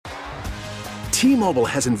T-Mobile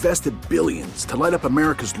has invested billions to light up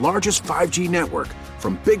America's largest 5G network,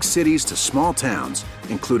 from big cities to small towns,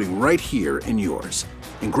 including right here in yours.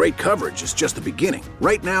 And great coverage is just the beginning.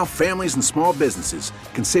 Right now, families and small businesses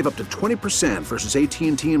can save up to 20% versus AT&T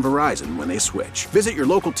and Verizon when they switch. Visit your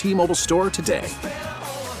local T-Mobile store today.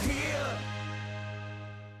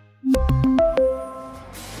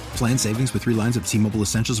 Plan savings with 3 lines of T-Mobile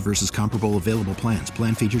Essentials versus comparable available plans.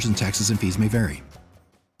 Plan features and taxes and fees may vary.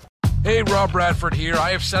 Hey, Rob Bradford here. I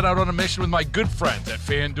have set out on a mission with my good friends at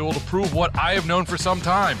FanDuel to prove what I have known for some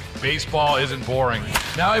time. Baseball isn't boring.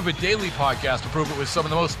 Now I have a daily podcast to prove it with some of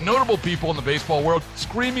the most notable people in the baseball world,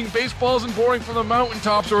 screaming baseball isn't boring from the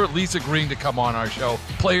mountaintops, or at least agreeing to come on our show.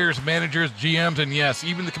 Players, managers, GMs, and yes,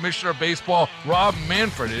 even the commissioner of baseball, Rob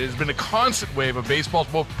Manfred. It has been a constant wave of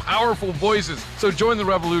baseball's most powerful voices. So join the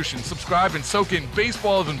revolution. Subscribe and soak in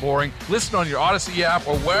Baseball Isn't Boring. Listen on your Odyssey app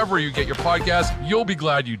or wherever you get your podcast. You'll be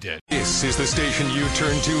glad you did. This is the station you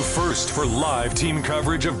turn to first for live team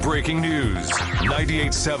coverage of breaking news.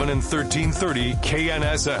 98.7 and 1330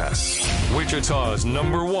 KNSS. Wichita's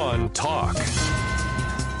 #1 talk.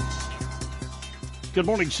 Good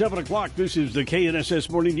morning, 7 o'clock. This is the KNSS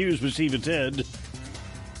Morning News with Steve and Ted.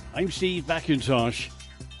 I'm Steve McIntosh.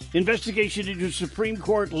 Investigation into Supreme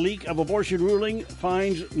Court leak of abortion ruling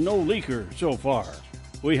finds no leaker so far.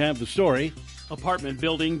 We have the story. Apartment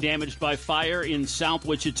building damaged by fire in South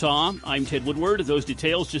Wichita. I'm Ted Woodward. Those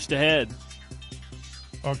details just ahead.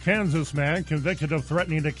 A Kansas man convicted of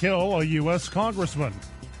threatening to kill a U.S. congressman.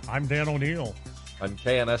 I'm Dan O'Neill. I'm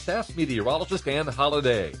KNSS meteorologist Ann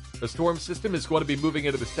Holliday. The storm system is going to be moving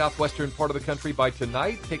into the southwestern part of the country by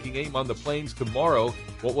tonight, taking aim on the plains tomorrow.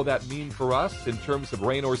 What will that mean for us in terms of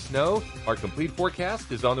rain or snow? Our complete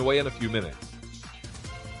forecast is on the way in a few minutes.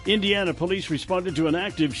 Indiana police responded to an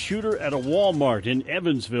active shooter at a Walmart in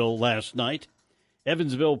Evansville last night.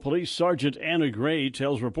 Evansville Police Sergeant Anna Gray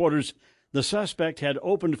tells reporters the suspect had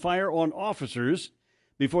opened fire on officers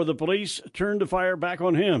before the police turned to fire back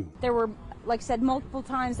on him. There were, like I said, multiple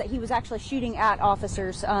times that he was actually shooting at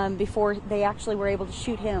officers before they actually were able to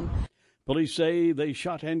shoot him. Police say they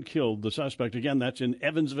shot and killed the suspect. Again, that's in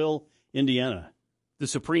Evansville, Indiana. The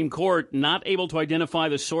Supreme Court not able to identify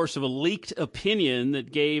the source of a leaked opinion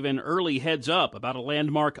that gave an early heads up about a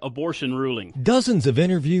landmark abortion ruling. Dozens of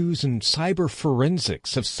interviews and cyber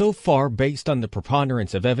forensics have so far, based on the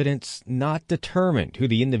preponderance of evidence, not determined who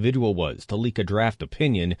the individual was to leak a draft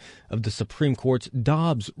opinion of the Supreme Court's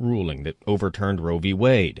Dobbs ruling that overturned Roe v.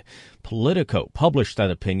 Wade. Politico published that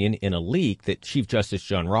opinion in a leak that Chief Justice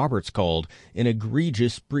John Roberts called an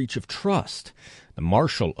egregious breach of trust. The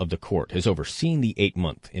marshal of the court has overseen the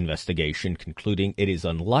 8-month investigation, concluding it is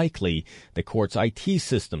unlikely the court's IT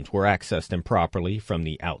systems were accessed improperly from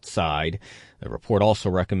the outside. The report also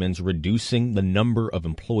recommends reducing the number of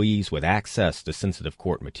employees with access to sensitive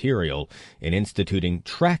court material and instituting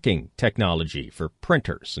tracking technology for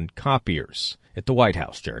printers and copiers. At the White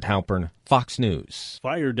House, Jared Halpern, Fox News.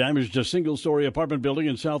 Fire damaged a single-story apartment building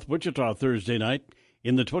in South Wichita Thursday night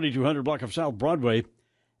in the 2200 block of South Broadway.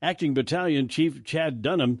 Acting Battalion Chief Chad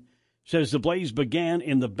Dunham says the blaze began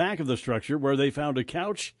in the back of the structure where they found a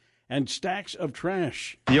couch and stacks of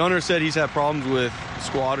trash. The owner said he's had problems with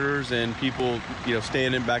squatters and people,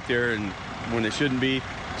 standing back there and when they shouldn't be.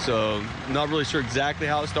 So not really sure exactly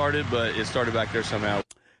how it started, but it started back there somehow.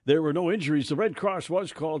 There were no injuries. The Red Cross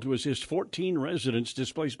was called to assist 14 residents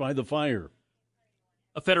displaced by the fire.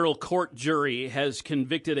 A federal court jury has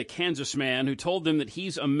convicted a Kansas man who told them that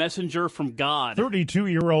he's a messenger from God.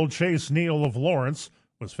 32-year-old Chase Neal of Lawrence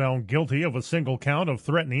was found guilty of a single count of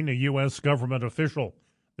threatening a U.S. government official.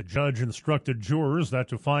 The judge instructed jurors that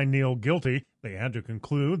to find Neal guilty, they had to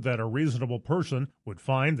conclude that a reasonable person would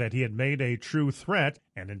find that he had made a true threat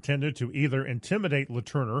and intended to either intimidate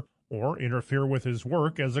LaTurner or interfere with his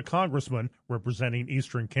work as a congressman representing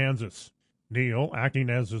eastern Kansas. Neal, acting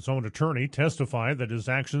as his own attorney, testified that his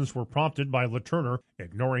actions were prompted by LaTurner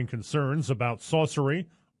ignoring concerns about sorcery,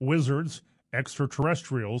 wizards,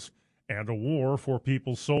 extraterrestrials, and a war for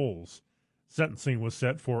people's souls. Sentencing was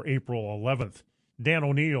set for April 11th. Dan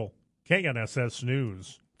O'Neill, KNSS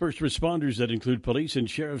News. First responders that include police and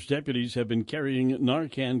sheriff's deputies have been carrying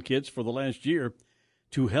Narcan kits for the last year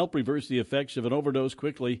to help reverse the effects of an overdose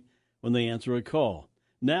quickly when they answer a call.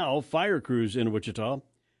 Now, fire crews in Wichita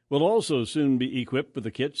will also soon be equipped with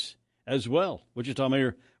the kits as well. Wichita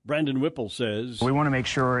Mayor Brandon Whipple says, we want to make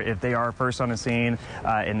sure if they are first on the scene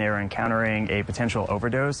and they're encountering a potential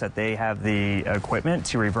overdose, that they have the equipment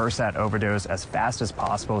to reverse that overdose as fast as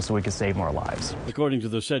possible so we can save more lives. According to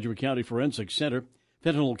the Sedgwick County Forensic Center,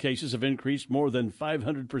 fentanyl cases have increased more than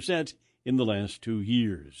 500% in the last 2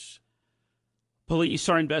 years. Police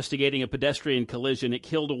are investigating a pedestrian collision. It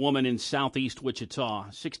killed a woman in southeast Wichita.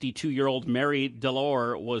 62-year-old Mary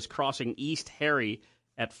Delore was crossing East Harry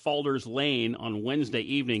at Falders Lane on Wednesday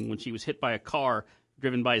evening when she was hit by a car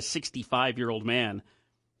driven by a 65-year-old man.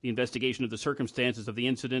 The investigation of the circumstances of the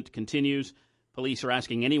incident continues. Police are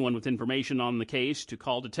asking anyone with information on the case to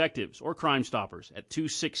call detectives or Crime Stoppers at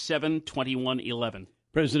 267-2111.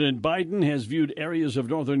 President Biden has viewed areas of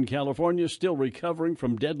Northern California still recovering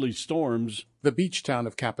from deadly storms. The beach town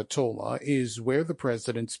of Capitola is where the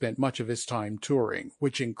president spent much of his time touring,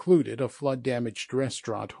 which included a flood-damaged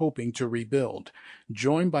restaurant hoping to rebuild.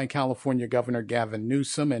 Joined by California Governor Gavin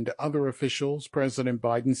Newsom and other officials, President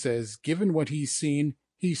Biden says, given what he's seen,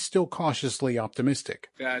 he's still cautiously optimistic.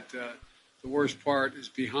 That the worst part is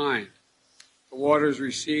behind. The waters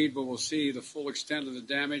recede, but we'll see the full extent of the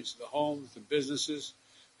damage to the homes, the businesses,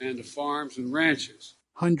 and the farms and ranches.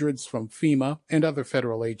 Hundreds from FEMA and other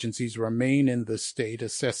federal agencies remain in the state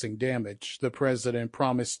assessing damage. The president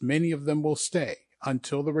promised many of them will stay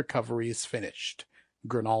until the recovery is finished.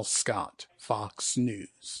 Gernal Scott, Fox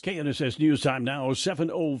News. KNSS News Time now,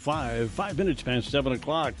 7:05, 5 minutes past 7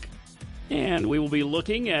 o'clock. And we will be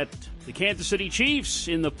looking at the Kansas City Chiefs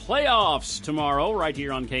in the playoffs tomorrow right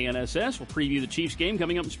here on KNSS. We'll preview the Chiefs game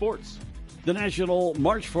coming up in sports. The National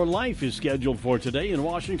March for Life is scheduled for today in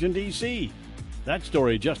Washington, D.C. That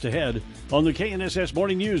story just ahead on the KNSS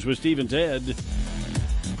Morning News with Steve and Ted.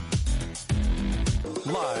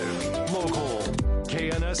 Live, local,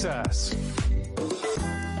 KNSS.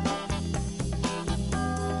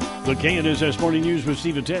 The KNSS Morning News with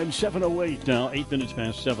Steve and Ted, 7:08 now, 8 minutes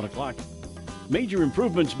past 7 o'clock. Major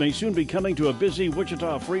improvements may soon be coming to a busy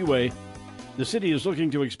Wichita freeway. The city is looking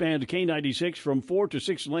to expand K96 from 4 to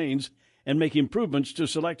 6 lanes and make improvements to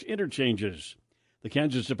select interchanges. The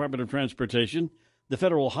Kansas Department of Transportation, the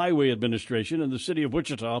Federal Highway Administration, and the City of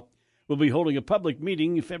Wichita will be holding a public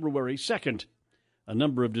meeting February 2nd. A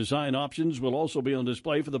number of design options will also be on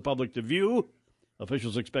display for the public to view.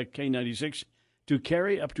 Officials expect K96 to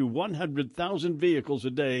carry up to 100,000 vehicles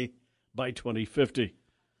a day by 2050.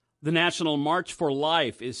 The National March for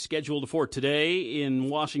Life is scheduled for today in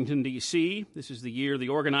Washington, D.C. This is the year the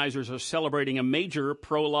organizers are celebrating a major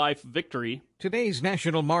pro-life victory. Today's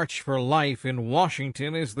National March for Life in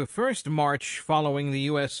Washington is the first march following the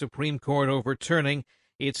U.S. Supreme Court overturning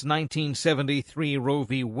its 1973 Roe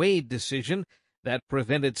v. Wade decision that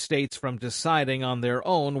prevented states from deciding on their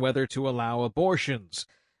own whether to allow abortions.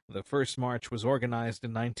 The first march was organized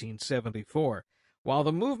in 1974. While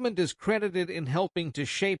the movement is credited in helping to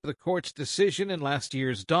shape the court's decision in last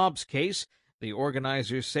year's Dobbs case, the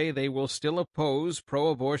organizers say they will still oppose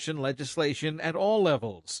pro-abortion legislation at all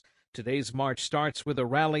levels. Today's march starts with a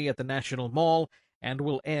rally at the National Mall and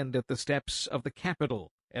will end at the steps of the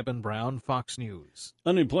Capitol. Eben Brown, Fox News.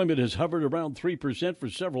 Unemployment has hovered around 3%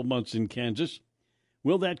 for several months in Kansas.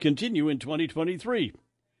 Will that continue in 2023?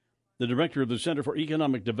 The director of the Center for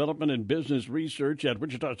Economic Development and Business Research at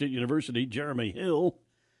Wichita State University, Jeremy Hill,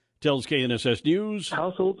 tells KNSS News.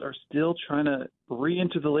 Households are still trying to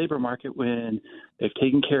re-enter the labor market when they've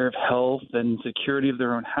taken care of health and security of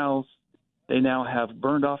their own house. They now have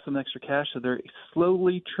burned off some extra cash, so they're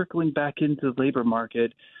slowly trickling back into the labor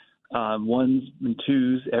market, ones and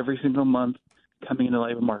twos every single month coming into the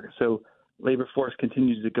labor market. So labor force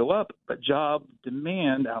continues to go up, but job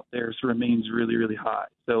demand out there remains really, really high.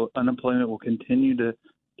 So unemployment will continue to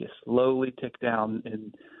slowly tick down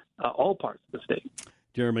in all parts of the state.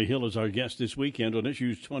 Jeremy Hill is our guest this weekend on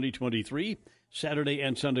Issues 2023, Saturday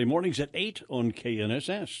and Sunday mornings at 8 on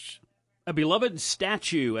KNSS. A beloved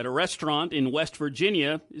statue at a restaurant in West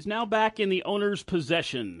Virginia is now back in the owner's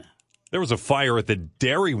possession. There was a fire at the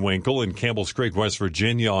Dairy Winkle in Campbell's Creek, West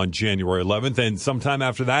Virginia on January 11th, and sometime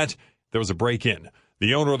after that, there was a break-in.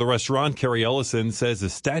 The owner of the restaurant, Carrie Ellison, says a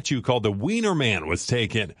statue called the Wiener Man was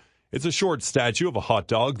taken. It's a short statue of a hot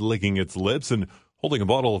dog licking its lips and holding a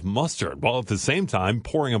bottle of mustard, while at the same time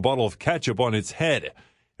pouring a bottle of ketchup on its head.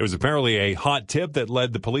 It was apparently a hot tip that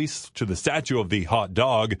led the police to the statue of the hot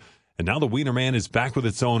dog, and now the Wiener Man is back with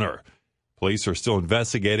its owner. Police are still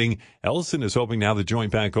investigating. Ellison is hoping to have the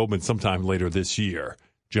joint back open sometime later this year.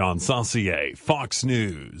 John Saucier, Fox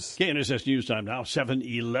News. KNSS News Time now,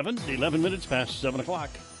 7:11, 11 minutes past 7 o'clock.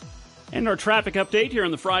 And our traffic update here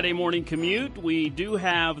on the Friday morning commute. We do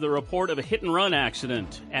have the report of a hit-and-run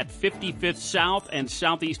accident at 55th South and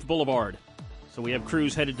Southeast Boulevard. So we have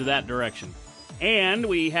crews headed to that direction. And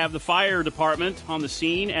we have the fire department on the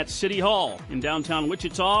scene at City Hall. In downtown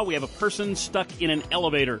Wichita, we have a person stuck in an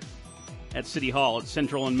elevator at City Hall at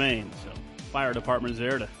Central and Main. So fire department is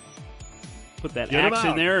there to put that Get 'em axe in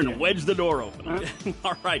out. there and wedge the door open.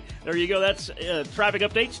 All right, there you go. That's traffic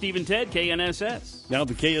update. Steve and Ted, KNSS. Now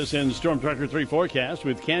the KSN Storm Tracker 3 forecast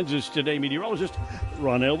with Kansas Today meteorologist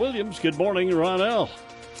Ronell Williams. Good morning, Ronell.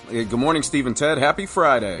 Hey, good morning, Steve and Ted. Happy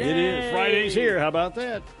Friday. It is. Friday's here. How about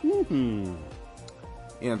that? Mm-hmm.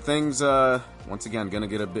 And things, once again, going to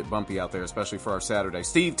get a bit bumpy out there, especially for our Saturday.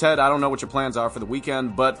 Steve, Ted, I don't know what your plans are for the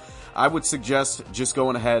weekend, but I would suggest just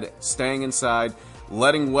going ahead, staying inside,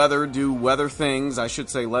 letting weather do weather things. I should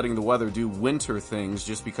say letting the weather do winter things,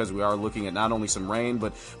 just because we are looking at not only some rain,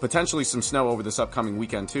 but potentially some snow over this upcoming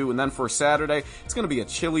weekend, too. And then for Saturday, it's going to be a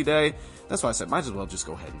chilly day. That's why I said might as well just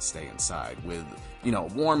go ahead and stay inside with,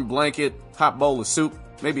 warm blanket, hot bowl of soup,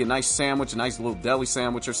 maybe a nice sandwich, a nice little deli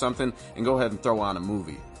sandwich or something, and go ahead and throw on a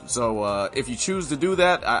movie. So if you choose to do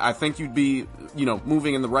that, I think you'd be,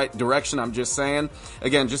 moving in the right direction. I'm just saying,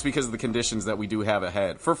 again, just because of the conditions that we do have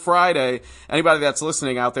ahead. For Friday, anybody that's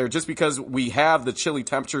listening out there, just because we have the chilly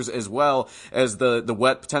temperatures as well as the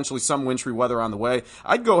wet, potentially some wintry weather on the way,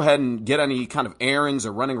 I'd go ahead and get any kind of errands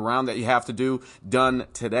or running around that you have to do done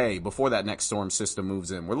today before that next storm system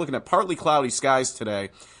moves in. We're looking at partly cloudy skies today.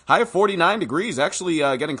 High of 49 degrees, actually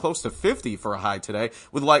getting close to 50 for a high today,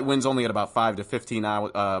 with light winds only at about 5 to 15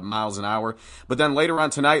 miles an hour. But then later on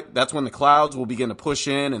tonight, that's when the clouds will begin to push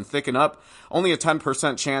in and thicken up. Only a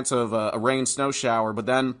 10% chance of a rain snow shower, but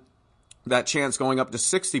then that chance going up to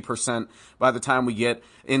 60% by the time we get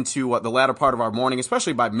into the latter part of our morning,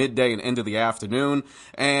 especially by midday and into the afternoon.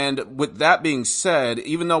 And with that being said,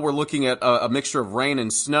 even though we're looking at a mixture of rain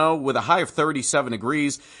and snow with a high of 37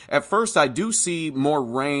 degrees, at first I do see more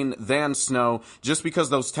rain than snow, just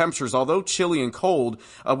because those temperatures, although chilly and cold,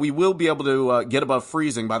 we will be able to get above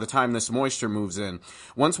freezing by the time this moisture moves in.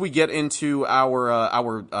 Once we get into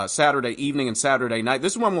our Saturday evening and Saturday night,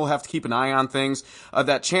 this is when we'll have to keep an eye on things.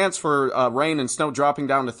 That chance for rain and snow dropping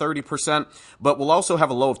down to 30%, but we'll also have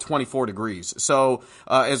a low of 24 degrees. So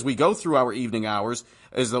as we go through our evening hours,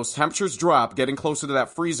 as those temperatures drop, getting closer to that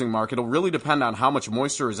freezing mark, it'll really depend on how much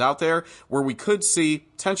moisture is out there, where we could see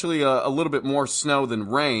potentially a little bit more snow than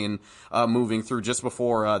rain moving through just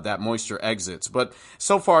before that moisture exits. But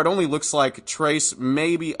so far, it only looks like trace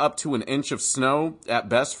maybe up to an inch of snow at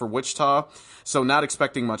best for Wichita. So not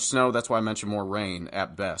expecting much snow. That's why I mentioned more rain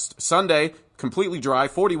at best. Sunday, completely dry,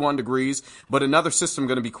 41 degrees, but another system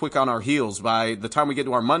going to be quick on our heels. By the time we get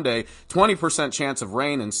to our Monday, 20% chance of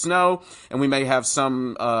rain and snow, and we may have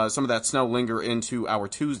some of that snow linger into our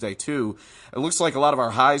Tuesday too. It looks like a lot of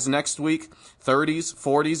our highs next week, 30s,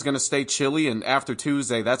 40s, going to stay chilly, and after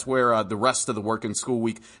Tuesday, that's where the rest of the working school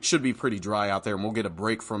week should be pretty dry out there, and we'll get a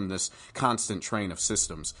break from this constant train of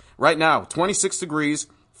systems. Right now, 26 degrees.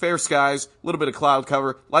 Fair skies, a little bit of cloud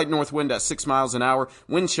cover, light north wind at 6 miles an hour,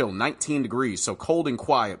 wind chill 19 degrees, so cold and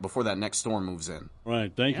quiet before that next storm moves in.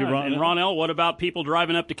 Right, thank you, Ron. And Ronell, what about people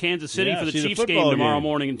driving up to Kansas City for the Chiefs game tomorrow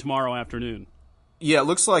morning and tomorrow afternoon? Yeah, it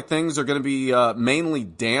looks like things are going to be mainly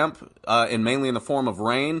damp and mainly in the form of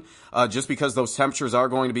rain, just because those temperatures are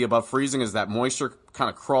going to be above freezing as that moisture kind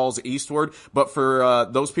of crawls eastward. But for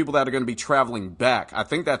those people that are going to be traveling back, I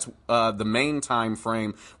think that's the main time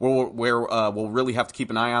frame where we'll really have to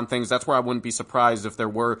keep an eye on things. That's where I wouldn't be surprised if there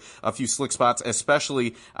were a few slick spots,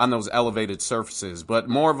 especially on those elevated surfaces. But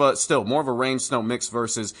more of a rain-snow mix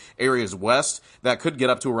versus areas west that could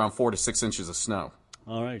get up to around 4 to 6 inches of snow.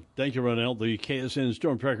 All right. Thank you, Ronell. The KSN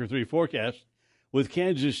Storm Tracker 3 forecast with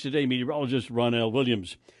Kansas Today meteorologist Ronell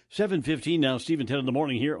Williams. 7:15 now, Steve and Ted in the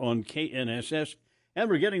morning here on KNSS. And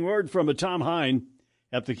we're getting word from Tom Hine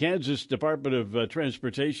at the Kansas Department of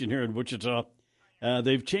Transportation here in Wichita.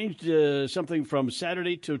 They've changed something from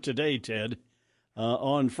Saturday to today, Ted.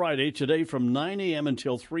 On Friday, today from 9 a.m.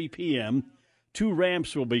 until 3 p.m., 2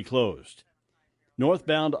 ramps will be closed.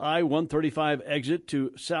 Northbound I-135 exit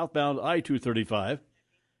to southbound I-235.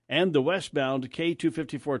 And the westbound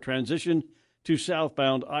K-254 transition to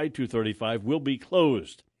southbound I-235 will be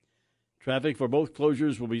closed. Traffic for both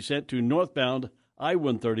closures will be sent to northbound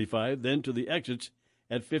I-135, then to the exits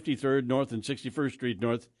at 53rd North and 61st Street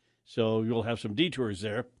North, so you'll have some detours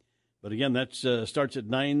there. But again, that starts at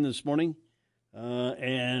 9 this morning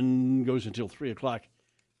and goes until 3 o'clock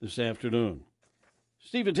this afternoon.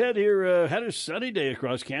 Steve and Ted here had a sunny day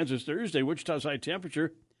across Kansas Thursday. Wichita's high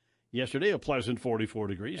temperature yesterday, a pleasant 44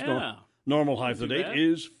 degrees. Yeah. Normal high for the date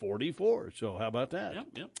is 44. So how about that?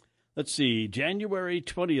 Yep. Let's see. January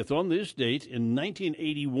 20th, on this date in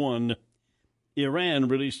 1981, Iran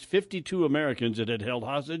released 52 Americans it had held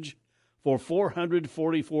hostage for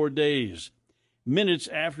 444 days, minutes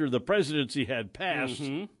after the presidency had passed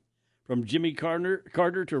from Jimmy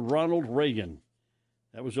Carter to Ronald Reagan.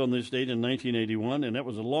 That was on this date in 1981, and that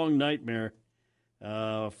was a long nightmare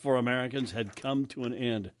for Americans had come to an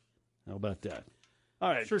end. How about that? All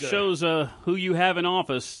right. Sure shows who you have in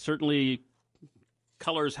office. Certainly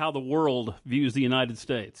colors how the world views the United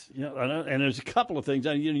States. Yeah, and there's a couple of things.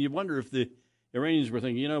 You wonder if the Iranians were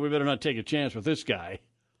thinking, we better not take a chance with this guy.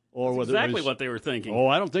 Or That's whether exactly what they were thinking. Oh,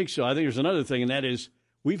 I don't think so. I think there's another thing, and that is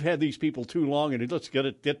we've had these people too long, and let's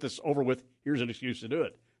get this over with. Here's an excuse to do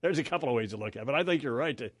it. There's a couple of ways to look at it, but I think you're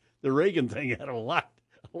right. The Reagan thing had a lot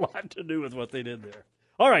to do with what they did there.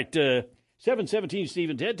 All right, 7:17,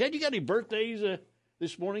 Stephen. Ted, you got any birthdays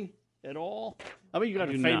this morning at all? I mean, you got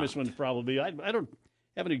famous ones probably. I don't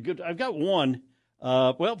have any good. I've got one.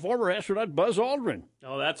 Former astronaut Buzz Aldrin.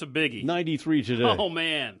 Oh, that's a biggie. 93 today. Oh,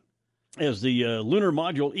 man. As the lunar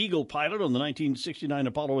module Eagle pilot on the 1969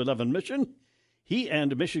 Apollo 11 mission, he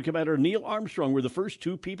and mission commander Neil Armstrong were the first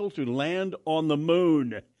two people to land on the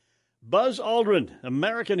moon. Buzz Aldrin,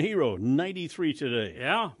 American hero, 93 today.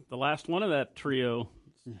 Yeah, the last one of that trio,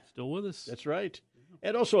 still with us. That's right.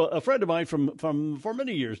 And also a friend of mine from for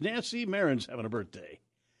many years, Nancy Marin's having a birthday.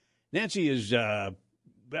 Nancy is,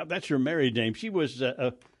 that's her married name. She was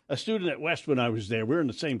a student at West when I was there. We were in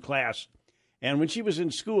the same class. And when she was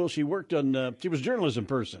in school, she worked on. She was a journalism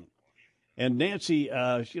person, and Nancy,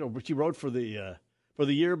 she wrote for the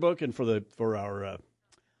yearbook and for our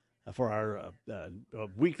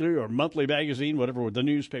weekly or monthly magazine, whatever the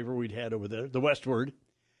newspaper we'd had over there, the Westward.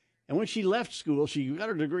 And when she left school, she got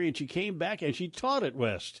her degree and she came back and she taught at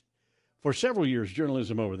West for several years,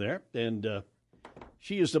 journalism over there. And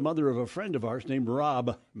she is the mother of a friend of ours named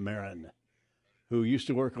Rob Marin, who used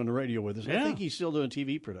to work on the radio with us. Yeah. I think he's still doing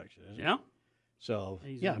TV production, isn't he? Yeah. So,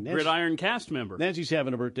 he's a Gridiron cast member. Nancy's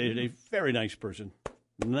having a birthday today. Very nice person.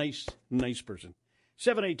 Nice person.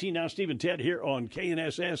 7:18 now, Steve and Ted here on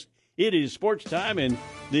KNSS. It is sports time, and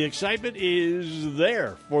the excitement is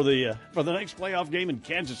there for the next playoff game in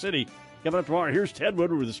Kansas City. Coming up tomorrow, here's Ted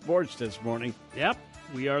Woodward with the sports this morning. Yep,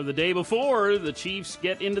 we are the day before the Chiefs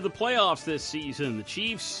get into the playoffs this season. The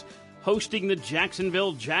Chiefs hosting the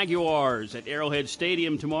Jacksonville Jaguars at Arrowhead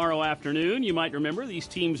Stadium tomorrow afternoon. You might remember these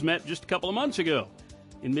teams met just a couple of months ago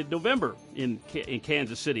in mid-November in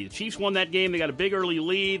Kansas City. The Chiefs won that game. They got a big early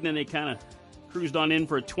lead, and then they kind of cruised on in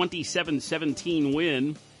for a 27-17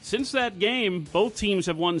 win. Since that game, both teams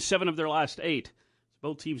have won 7 of their last 8.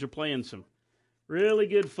 Both teams are playing some really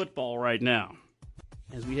good football right now.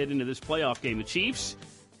 As we head into this playoff game, the Chiefs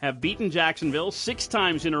have beaten Jacksonville 6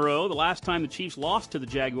 times in a row. The last time the Chiefs lost to the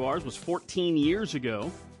Jaguars was 14 years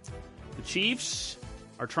ago. The Chiefs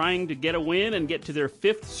are trying to get a win and get to their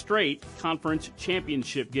 5th straight conference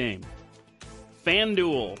championship game.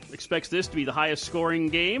 FanDuel expects this to be the highest scoring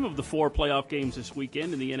game of the 4 playoff games this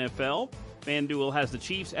weekend in the NFL. FanDuel has the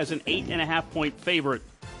Chiefs as an 8.5-point favorite.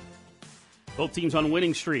 Both teams on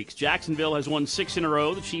winning streaks. Jacksonville has won 6 in a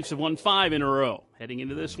row. The Chiefs have won 5 in a row heading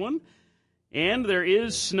into this one. And there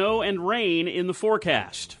is snow and rain in the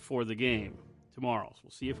forecast for the game tomorrow. So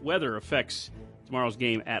we'll see if weather affects tomorrow's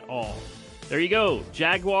game at all. There you go.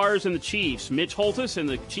 Jaguars and the Chiefs. Mitch Holthus and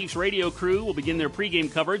the Chiefs radio crew will begin their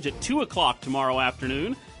pregame coverage at 2 o'clock tomorrow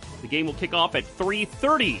afternoon. The game will kick off at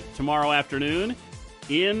 3:30 tomorrow afternoon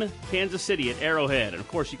in Kansas City at Arrowhead. And, of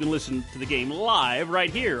course, you can listen to the game live right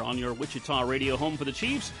here on your Wichita radio home for the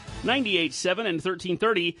Chiefs, 98.7 and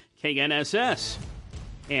 1330 KNSS.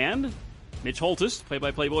 And Mitch Holthus,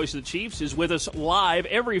 play-by-play voice of the Chiefs, is with us live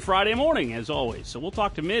every Friday morning, as always. So we'll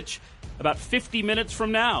talk to Mitch about 50 minutes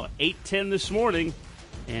from now, 8:10 this morning,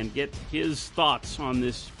 and get his thoughts on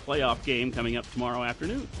this playoff game coming up tomorrow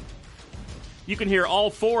afternoon. You can hear all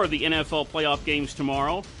 4 of the NFL playoff games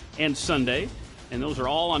tomorrow and Sunday, and those are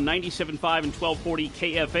all on 97.5 and 1240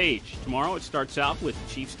 KFH. Tomorrow it starts out with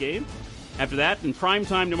the Chiefs game. After that, in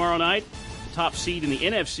primetime tomorrow night, the top seed in the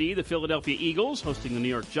NFC, the Philadelphia Eagles, hosting the New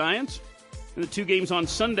York Giants. And the 2 games on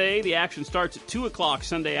Sunday, the action starts at 2 o'clock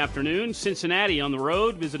Sunday afternoon. Cincinnati on the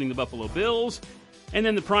road, visiting the Buffalo Bills. And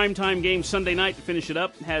then the primetime game Sunday night to finish it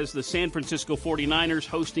up has the San Francisco 49ers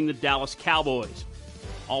hosting the Dallas Cowboys.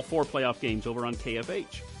 All 4 playoff games over on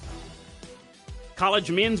KFH.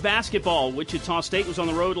 College men's basketball. Wichita State was on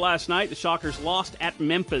the road last night. The Shockers lost at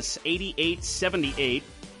Memphis, 88-78.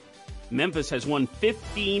 Memphis has won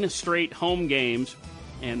 15 straight home games,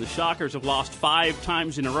 and the Shockers have lost 5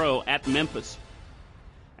 times in a row at Memphis,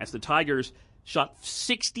 as the Tigers shot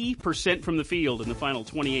 60% from the field in the final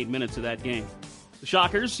 28 minutes of that game. The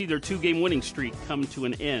Shockers see their 2-game winning streak come to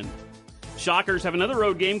an end. Shockers have another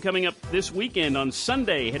road game coming up this weekend on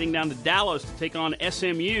Sunday, heading down to Dallas to take on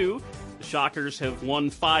SMU. The Shockers have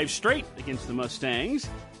won 5 straight against the Mustangs.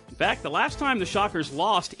 In fact, the last time the Shockers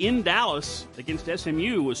lost in Dallas against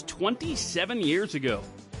SMU was 27 years ago.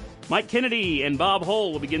 Mike Kennedy and Bob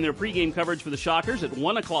Hull will begin their pregame coverage for the Shockers at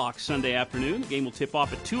 1 o'clock Sunday afternoon. The game will tip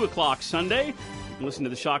off at 2 o'clock Sunday. You can listen to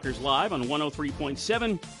the Shockers live on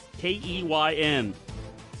 103.7 KEYN.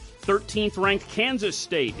 13th-ranked Kansas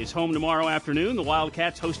State is home tomorrow afternoon. The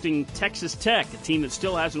Wildcats hosting Texas Tech, a team that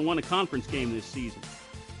still hasn't won a conference game this season.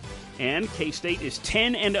 And K-State is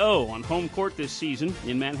 10-0 on home court this season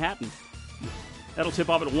in Manhattan. That'll tip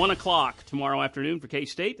off at 1 o'clock tomorrow afternoon for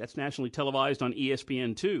K-State. That's nationally televised on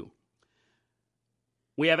ESPN2.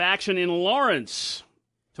 We have action in Lawrence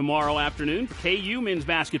tomorrow afternoon for KU men's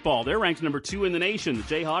basketball. They're ranked number 2 in the nation. The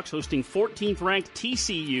Jayhawks hosting 14th-ranked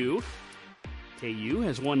TCU. KU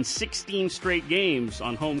has won 16 straight games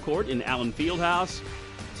on home court in Allen Fieldhouse.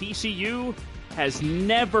 TCU has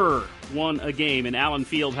never won a game in Allen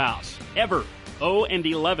Fieldhouse, ever.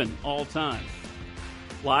 0-11 all time.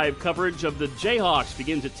 Live coverage of the Jayhawks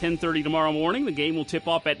begins at 10:30 tomorrow morning. The game will tip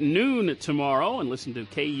off at noon tomorrow. And listen to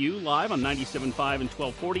KU live on 97.5 and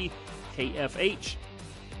 1240 KFH.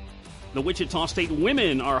 The Wichita State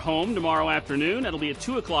women are home tomorrow afternoon. That'll be a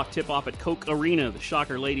 2 o'clock tip-off at Koch Arena. The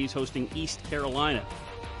Shocker ladies hosting East Carolina.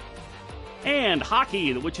 And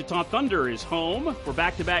hockey, the Wichita Thunder is home for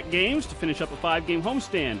back-to-back games to finish up a 5-game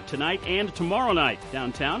homestand tonight and tomorrow night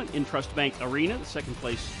downtown at Intrust Bank Arena. The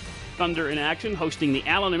second-place Thunder in action hosting the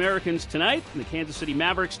Allen Americans tonight and the Kansas City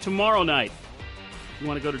Mavericks tomorrow night. If you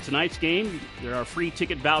want to go to tonight's game, there are free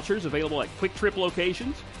ticket vouchers available at Quick Trip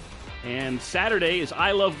locations. And Saturday is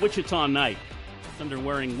I Love Wichita night. Thunder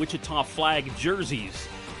wearing Wichita flag jerseys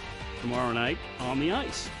tomorrow night on the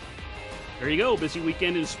ice. There you go. Busy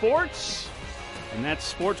weekend in sports. And that's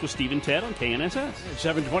Sports with Steve and Ted on KNSS.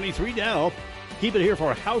 7:23 now. Keep it here for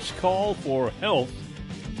a house call for health.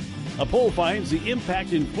 A poll finds the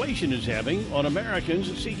impact inflation is having on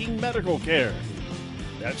Americans seeking medical care.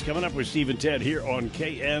 That's coming up with Steve and Ted here on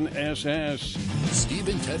KNSS. Steve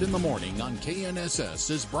and Ted in the morning on KNSS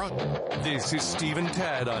is brought. This is Steve and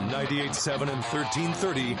Ted on 98.7 and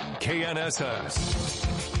 1330 KNSS.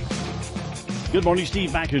 Good morning,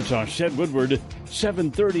 Steve McIntosh, Ted Woodward,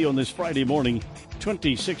 7:30 on this Friday morning,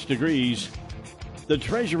 26 degrees. The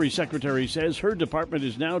Treasury Secretary says her department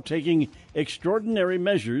is now taking extraordinary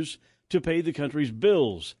measures to pay the country's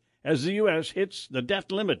bills as the U.S. hits the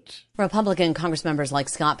debt limit. Republican Congress members like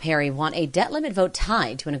Scott Perry want a debt limit vote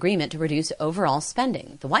tied to an agreement to reduce overall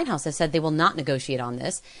spending. The White House has said they will not negotiate on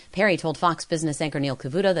this. Perry told Fox Business anchor Neil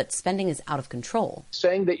Cavuto that spending is out of control.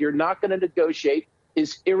 Saying that you're not going to negotiate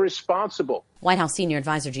is irresponsible. White House senior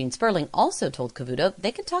advisor Gene Sperling also told Cavuto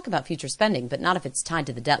they can talk about future spending, but not if it's tied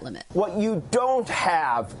to the debt limit. What you don't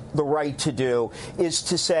have the right to do is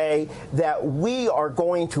to say that we are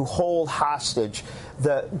going to hold hostage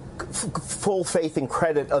the full faith and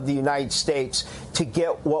credit of the United States to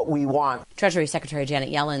get what we want. Treasury Secretary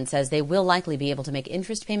Janet Yellen says they will likely be able to make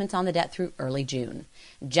interest payments on the debt through early June.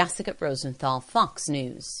 Jessica Rosenthal, Fox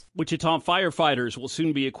News. Wichita firefighters will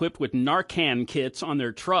soon be equipped with Narcan kits on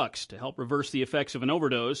their trucks to help reverse the effects of an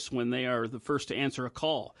overdose when they are the first to answer a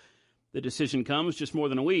call. The decision comes just more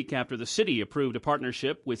than a week after the city approved a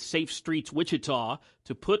partnership with Safe Streets Wichita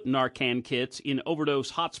to put Narcan kits in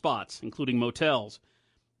overdose hotspots, including motels.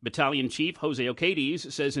 Battalion Chief Jose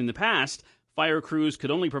Ocades says in the past, fire crews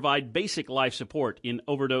could only provide basic life support in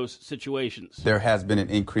overdose situations. There has been an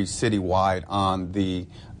increase citywide on the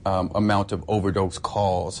amount of overdose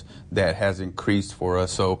calls that has increased for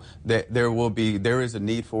us. So there is a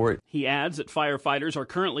need for it. He adds that firefighters are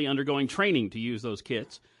currently undergoing training to use those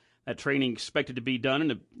kits. That training is expected to be done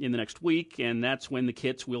in the next week, and that's when the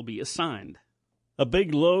kits will be assigned. A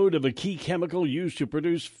big load of a key chemical used to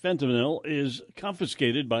produce fentanyl is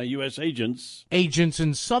confiscated by U.S. agents. Agents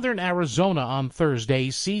in southern Arizona on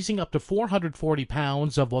Thursday seizing up to 440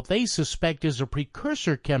 pounds of what they suspect is a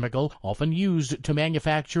precursor chemical often used to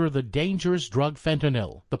manufacture the dangerous drug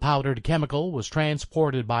fentanyl. The powdered chemical was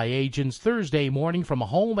transported by agents Thursday morning from a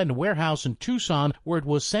home and warehouse in Tucson, where it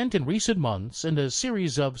was sent in recent months in a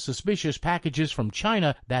series of suspicious packages from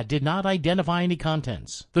China that did not identify any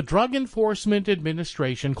contents. The Drug Enforcement Administration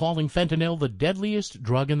calling fentanyl the deadliest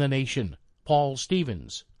drug in the nation. Paul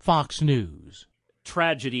Stevens, Fox News.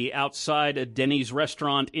 Tragedy outside a Denny's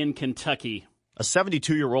restaurant in Kentucky. A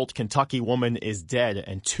 72-year-old Kentucky woman is dead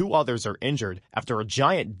and 2 others are injured after a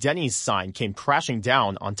giant Denny's sign came crashing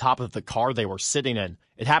down on top of the car they were sitting in.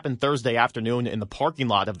 It happened Thursday afternoon in the parking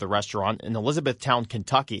lot of the restaurant in Elizabethtown,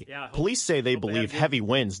 Kentucky. Police say they believe heavy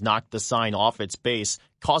winds knocked the sign off its base,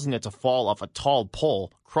 causing it to fall off a tall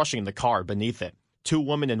pole, crushing the car beneath it. 2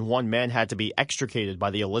 women and 1 man had to be extricated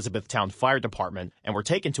by the Elizabethtown Fire Department and were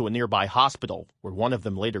taken to a nearby hospital, where one of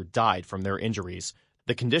them later died from their injuries.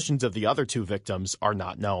 The conditions of the other 2 victims are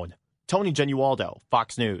not known. Tony Genualdo,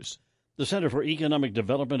 Fox News. The Center for Economic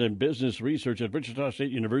Development and Business Research at Wichita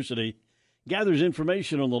State University gathers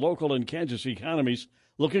information on the local and Kansas economies,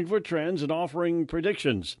 looking for trends and offering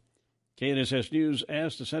predictions. KNSS News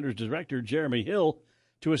asked the center's director, Jeremy Hill,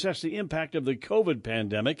 to assess the impact of the COVID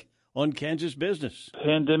pandemic on Kansas business.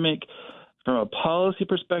 Pandemic, from a policy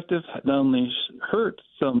perspective, not only hurt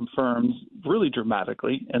some firms really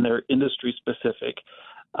dramatically, and they're industry specific,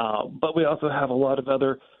 but we also have a lot of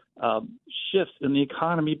other shifts in the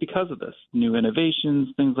economy because of this, new innovations,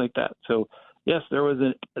 things like that. So yes, there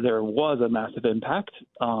was a massive impact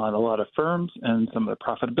on a lot of firms and some of the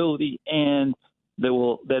profitability, and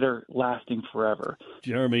that are lasting forever.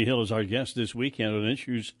 Jeremy Hill is our guest this weekend on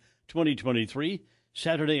Issues 2023,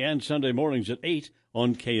 Saturday and Sunday mornings at 8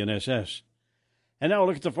 on KNSS. And now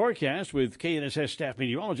look at the forecast with KNSS staff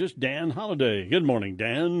meteorologist Dan Holliday. Good morning,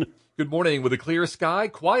 Dan. Good morning. With a clear sky,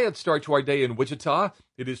 quiet start to our day in Wichita.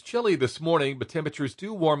 It is chilly this morning, but temperatures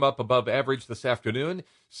do warm up above average this afternoon.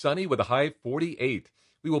 Sunny with a high 48.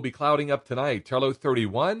 We will be clouding up tonight, low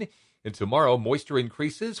 31. And tomorrow, moisture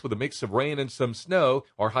increases with a mix of rain and some snow,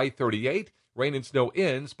 our high 38. Rain and snow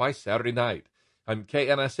ends by Saturday night. I'm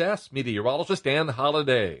KNSS meteorologist Dan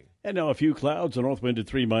Holliday. And now a few clouds, a north wind at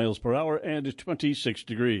 3 miles per hour, and 26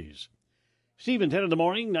 degrees. Steve and 10 in the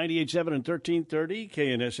morning, 98.7 and 1330,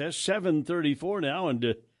 KNSS, 7:34 now.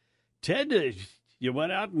 And Ted, you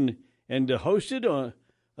went out and hosted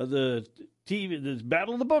the TV, the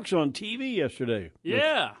Battle of the Books on TV yesterday.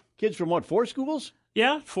 Yeah. Kids from what, 4 schools?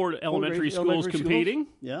 Yeah, 4 elementary schools competing.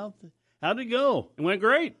 Yeah. How'd it go? It went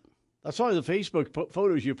great. I saw the Facebook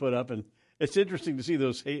photos you put up, and it's interesting to see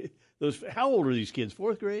those. How old are these kids?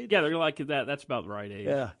 4th grade? Yeah, they're like that. That's about the right age.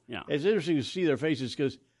 Yeah. It's interesting to see their faces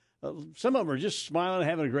because some of them are just smiling,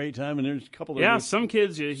 having a great time, and there's a couple that some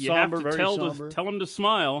kids you somber, have to tell them to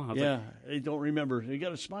smile. They don't remember. You got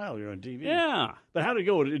to smile. You're on TV. Yeah. But how'd it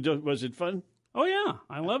go? Was it fun? Oh yeah,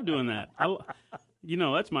 I love doing that.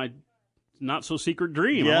 That's my not so secret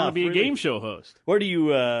dream. Yeah, I want to be a game show host. Where do you?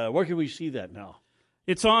 Where can we see that now?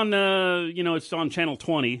 It's on, it's on Channel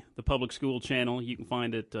 20, the public school channel. You can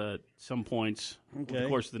find it some points over the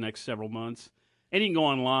course of the next several months. And you can go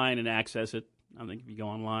online and access it. I think if you go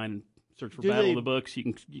online and search for Battle of the Books,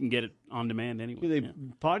 you can get it on demand anyway. Do they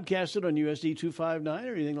podcast it on USD 259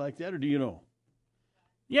 or anything like that, or do you know?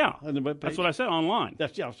 Yeah, on the webpage? That's what I said, online.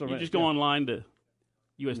 You just go online to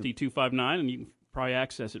USD 259, and you can probably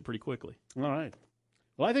access it pretty quickly. All right.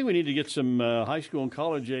 Well, I think we need to get some high school and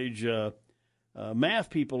college age math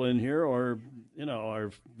people in here, or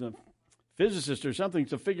our physicists or something,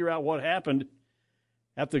 to figure out what happened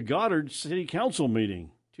at the Goddard City Council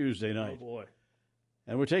meeting Tuesday night. Oh boy!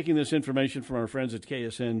 And we're taking this information from our friends at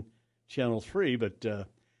KSN Channel 3, but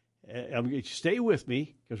stay with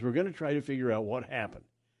me because we're going to try to figure out what happened,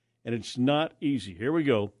 and it's not easy. Here we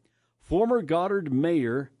go. Former Goddard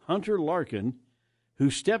Mayor Hunter Larkin, who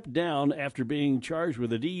stepped down after being charged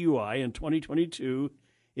with a DUI in 2022,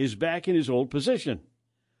 is back in his old position,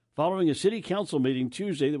 following a city council meeting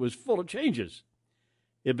Tuesday that was full of changes.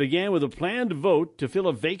 It began with a planned vote to fill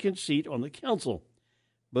a vacant seat on the council.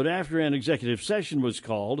 But after an executive session was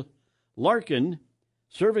called, Larkin,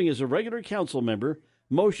 serving as a regular council member,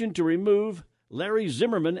 motioned to remove Larry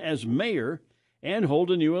Zimmerman as mayor and hold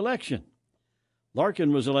a new election.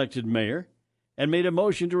 Larkin was elected mayor and made a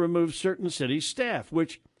motion to remove certain city staff,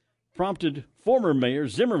 which prompted former Mayor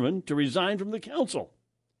Zimmerman to resign from the council.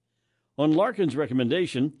 On Larkin's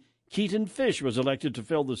recommendation, Keaton Fish was elected to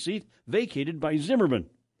fill the seat vacated by Zimmerman.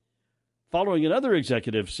 Following another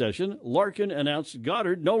executive session, Larkin announced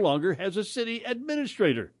Goddard no longer has a city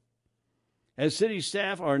administrator. As city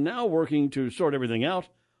staff are now working to sort everything out,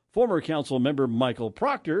 former council member Michael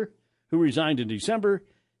Proctor, who resigned in December,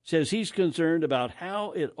 says he's concerned about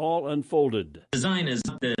how it all unfolded. Design is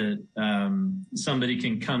that somebody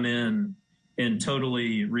can come in and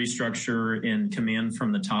totally restructure and command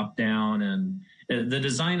from the top down. And the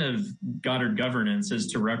design of Goddard governance is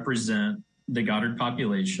to represent the Goddard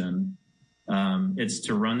population. It's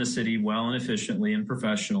to run the city well and efficiently and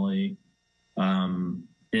professionally.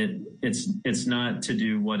 It's not to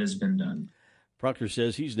do what has been done. Proctor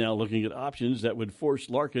says he's now looking at options that would force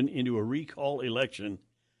Larkin into a recall election.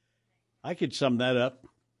 I could sum that up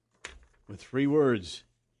with 3 words.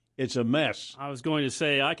 It's a mess. I was going to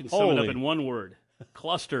say I can sum it up in one word.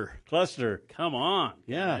 Cluster. Cluster. Come on.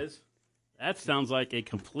 Yeah. Guys. That sounds like a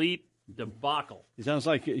complete debacle. It sounds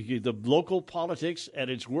like the local politics at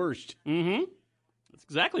its worst. Mm-hmm. That's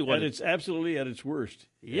exactly what it's absolutely at its worst.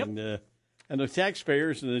 Yep. And the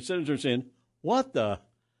taxpayers and the citizens are saying, what the?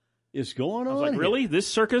 is going on? I was like, really? This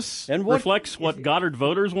circus reflects what Goddard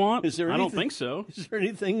voters want? I don't think so. Is there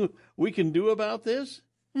anything we can do about this?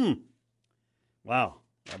 Wow.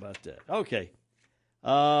 How about that? Okay.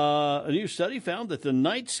 A new study found that the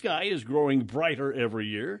night sky is growing brighter every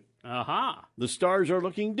year. Aha. The stars are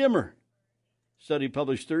looking dimmer. Study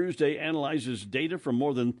published Thursday analyzes data from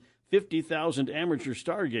more than 50,000 amateur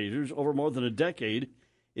stargazers over more than a decade.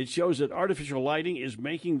 It shows that artificial lighting is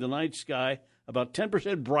making the night sky about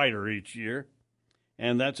 10% brighter each year,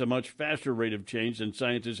 and that's a much faster rate of change than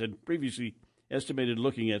scientists had previously estimated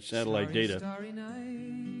looking at satellite data.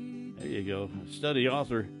 There you go. A study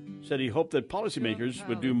author said he hoped that policymakers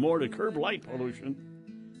would do more to curb light pollution.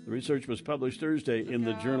 The research was published Thursday in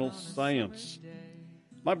the journal Science.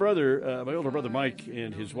 My older brother Mike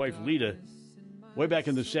and his wife Lita, way back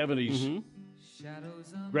in the 70s,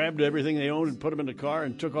 grabbed everything they owned and put them in the car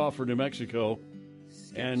and took off for New Mexico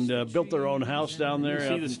and built their own house down there. You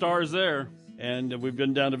see the stars there. And we've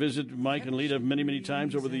been down to visit Mike and Lita many, many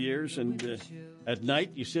times over the years. And at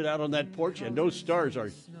night, you sit out on that porch, and those stars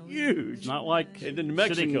are huge. Not like in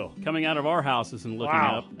Mexico. Coming out of our houses and looking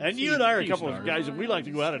up. And you and I are a couple of guys that we like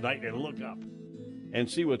to go out at night and look up and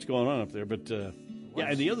see what's going on up there. But, yeah,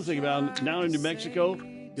 and the other thing about now in New Mexico,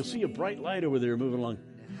 you'll see a bright light over there moving along.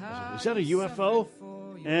 Is that a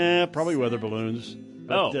UFO? Probably weather balloons.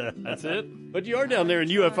 But, that's it? But you are down there in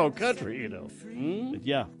UFO country, you know. But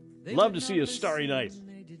yeah, love to see a starry night.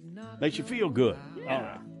 Makes you feel good. Yeah. All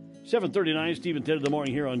right. 7:39, Steve and Ted in the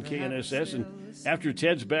morning here on KNSS. And after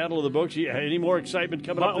Ted's Battle of the Books, any more excitement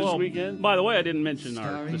coming up this weekend? By the way, I didn't mention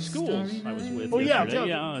the schools I was with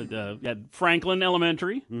yesterday. Had Franklin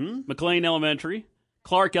Elementary, McLean Elementary,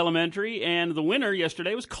 Clark Elementary, and the winner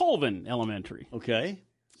yesterday was Colvin Elementary. Okay.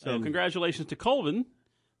 So congratulations to Colvin.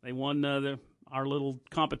 They won our little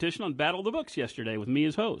competition on Battle of the Books yesterday with me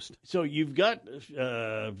as host. So you've got,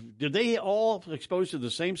 did they all exposed to the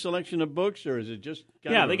same selection of books, or is it just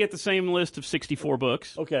they get the same list of 64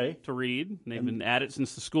 books to read. They've been at it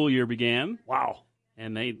since the school year began. Wow.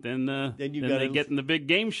 And they get in the big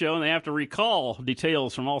game show, and they have to recall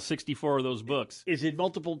details from all 64 of those books. Is it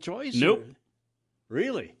multiple choice? Nope.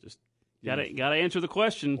 Really? Just got to answer the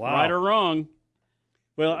question, right or wrong.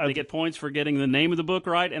 Well, they get points for getting the name of the book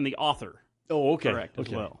right and the author. Oh, okay. Correct as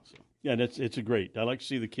well. So. Yeah, it's a great. I like to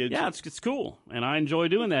see the kids. Yeah, it's cool, and I enjoy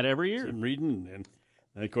doing that every year. And reading, and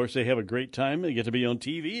of course they have a great time. They get to be on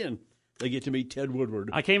TV, and they get to meet Ted Woodward.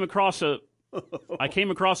 I came across a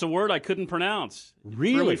word I couldn't pronounce.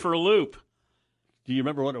 Really? Threw me for a loop. Do you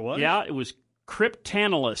remember what it was? Yeah, it was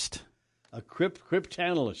cryptanalyst. A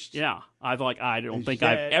cryptanalyst. Yeah, I don't think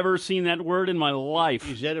I've ever seen that word in my life.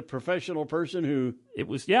 Is that a professional person who? It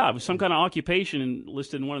was some kind of occupation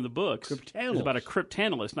listed in one of the books. Cryptanalyst. It was about a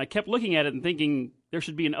cryptanalyst, and I kept looking at it and thinking there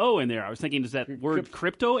should be an O in there. I was thinking, is that word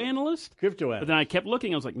crypto-analyst? Crypto-analyst. But then I kept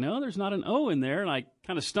looking. I was like, no, there's not an O in there, and I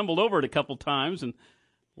kind of stumbled over it a couple times, and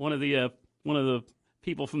one of the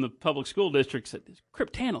people from the public school district said,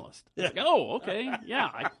 cryptanalyst. I was like, oh, okay. Yeah,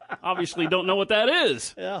 I obviously don't know what that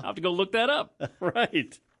is. Yeah. I'll have to go look that up.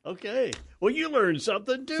 Right. Okay. Well, you learned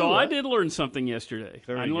something, too. So I did learn something yesterday.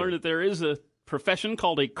 I learned that there is a profession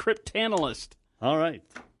called a cryptanalyst. All right.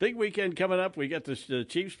 Big weekend coming up. We got the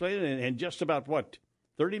Chiefs playing, and just about,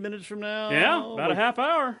 30 minutes from now? Yeah, about a half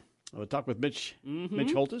hour. We'll talk with Mitch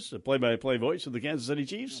Holtis, the play-by-play voice of the Kansas City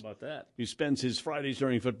Chiefs. How about that? Who spends his Fridays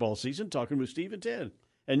during football season talking with Steve and Ted.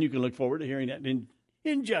 And you can look forward to hearing that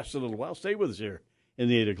in just a little while. Stay with us here in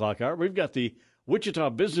the 8 o'clock hour. We've got the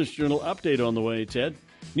Wichita Business Journal update on the way, Ted.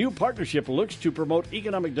 New partnership looks to promote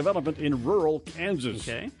economic development in rural Kansas.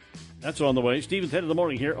 Okay. That's on the way. Steve and Ted in the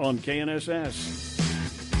morning here on KNSS.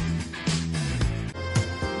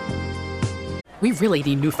 We really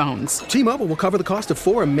need new phones. T-Mobile will cover the cost of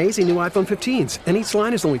 4 amazing new iPhone 15s, and each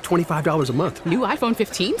line is only $25 a month. New iPhone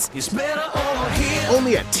 15s? It's better over here.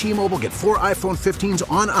 Only at T-Mobile, get 4 iPhone 15s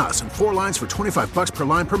on us and 4 lines for $25 per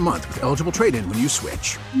line per month with eligible trade-in when you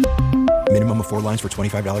switch. Minimum of 4 lines for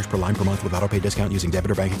 $25 per line per month with autopay discount using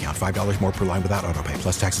debit or bank account. $5 more per line without autopay,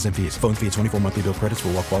 plus taxes and fees. Phone fee at 24 monthly bill credits for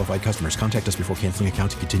well-qualified customers. Contact us before canceling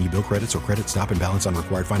account to continue bill credits or credit stop and balance on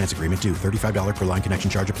required finance agreement due. $35 per line connection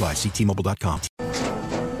charge applies. See T-Mobile.com.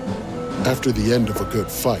 After the end of a good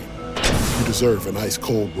fight, you deserve an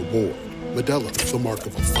ice-cold reward. Modelo is the mark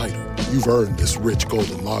of a fighter. You've earned this rich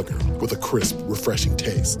golden lager with a crisp, refreshing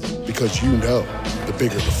taste. Because you know, the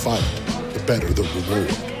bigger the fight, the better the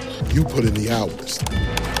reward. You put in the hours,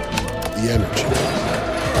 the energy,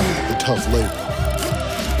 the tough labor.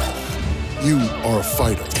 You are a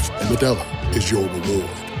fighter, and Modelo is your reward.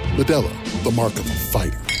 Modelo, the mark of a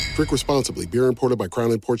fighter. Drink responsibly. Beer imported by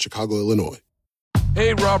Crown Imports, Chicago, Illinois.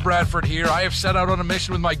 Hey, Rob Bradford here. I have set out on a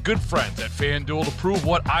mission with my good friends at FanDuel to prove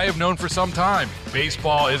what I have known for some time.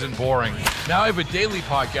 Baseball isn't boring. Now I have a daily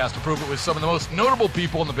podcast to prove it with some of the most notable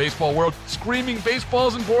people in the baseball world, screaming baseball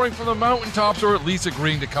isn't boring from the mountaintops, or at least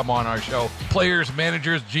agreeing to come on our show. Players,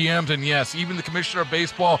 managers, GMs, and yes, even the commissioner of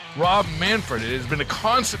baseball, Rob Manfred. It has been a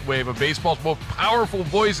constant wave of baseball's most powerful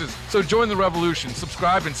voices. So join the revolution.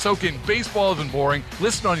 Subscribe and soak in Baseball Isn't Boring.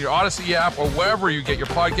 Listen on your Odyssey app or wherever you get your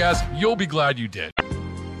podcasts. You'll be glad you did.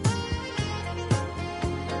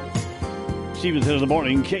 Stevenson in the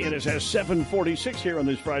morning, KNSS 746 here on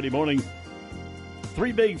this Friday morning.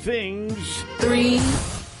 Three big things.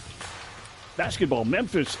 Basketball,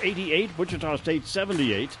 Memphis 88, Wichita State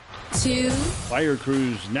 78. 2. Fire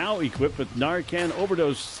crews now equipped with Narcan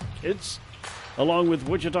overdose kits, along with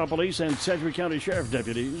Wichita Police and Sedgwick County Sheriff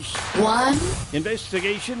deputies. 1.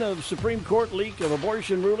 Investigation of Supreme Court leak of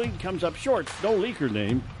abortion ruling comes up short. No leaker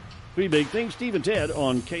name. Three big things. Steve and Ted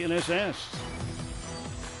on KNSS.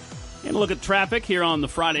 And a look at traffic here on the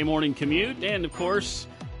Friday morning commute. And, of course,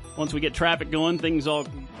 once we get traffic going, things all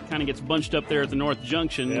kind of gets bunched up there at the North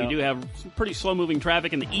Junction. Yeah. We do have some pretty slow-moving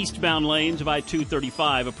traffic in the eastbound lanes of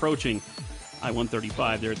I-235 approaching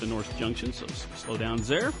I-135 there at the North Junction, so slow downs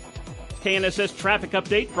there. KNSS Traffic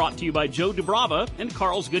Update brought to you by Joe Dubrava and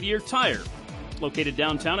Carl's Goodyear Tire. Located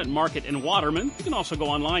downtown at Market and Waterman. You can also go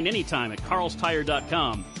online anytime at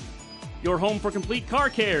carlstire.com. Your home for complete car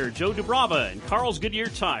care, Joe Dubrava and Carl's Goodyear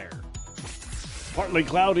Tire. Partly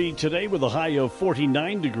cloudy today with a high of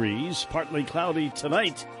 49 degrees. Partly cloudy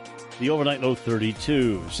tonight. The overnight low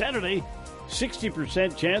 32. Saturday,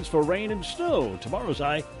 60% chance for rain and snow. Tomorrow's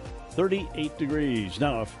high 38 degrees.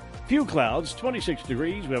 Now, a few clouds, 26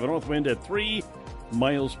 degrees. We have a north wind at 3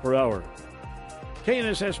 miles per hour.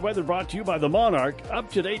 KNSS weather brought to you by the Monarch.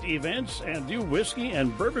 Up-to-date events and new whiskey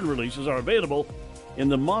and bourbon releases are available in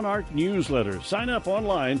the Monarch newsletter. Sign up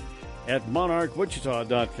online at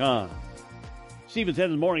monarchwichita.com. Steve 10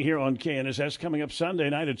 in the morning here on KNSS. Coming up Sunday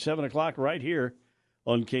night at 7 o'clock right here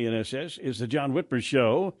on KNSS is the John Whitmer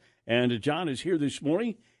Show. And John is here this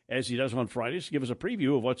morning, as he does on Fridays, to give us a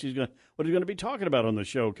preview of what he's going to be talking about on the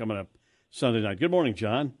show coming up Sunday night. Good morning,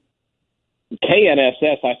 John.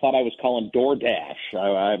 KNSS, I thought I was calling DoorDash.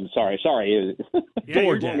 I'm sorry. Yeah,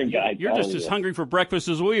 morning, guys. You're just as hungry for breakfast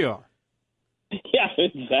as we are. Yeah,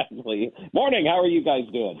 exactly. Morning, how are you guys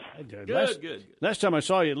doing? Good. Last time I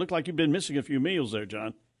saw you, it looked like you've been missing a few meals there,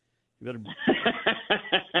 John. You better.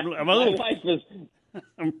 I'm a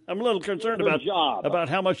little concerned about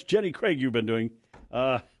how much Jenny Craig you've been doing.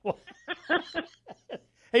 Hey,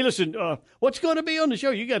 listen, what's going to be on the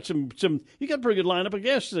show? You got you got a pretty good lineup of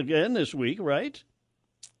guests again this week, right?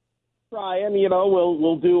 Ryan,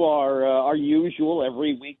 we'll do our usual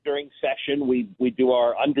every week during session. We do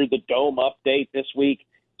our Under the Dome update this week.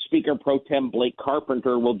 Speaker Pro Tem Blake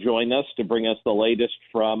Carpenter will join us to bring us the latest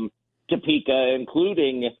from Topeka,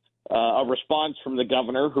 including a response from the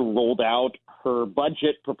governor who rolled out her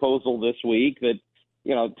budget proposal this week that,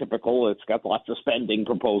 typical. It's got lots of spending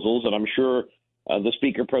proposals, and I'm sure the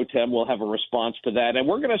Speaker Pro Tem will have a response to that. And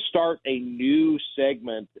we're going to start a new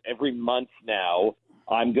segment every month now.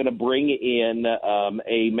 I'm going to bring in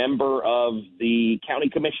a member of the county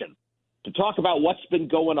commission to talk about what's been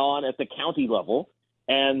going on at the county level.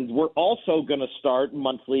 And we're also going to start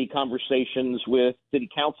monthly conversations with city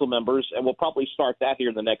council members, and we'll probably start that here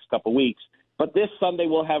in the next couple of weeks. But this Sunday,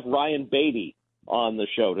 we'll have Ryan Beatty on the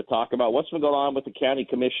show to talk about what's been going on with the county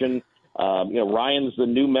commission. Ryan's the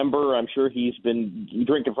new member. I'm sure he's been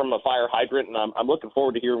drinking from a fire hydrant, and I'm looking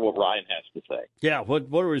forward to hearing what Ryan has to say. Yeah,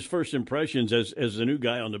 what are his first impressions as the new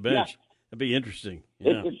guy on the bench? Yeah. That'd be interesting.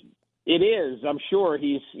 Yeah. It is. I'm sure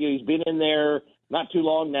he's been in there not too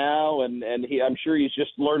long now, and I'm sure he's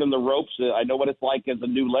just learning the ropes. I know what it's like as a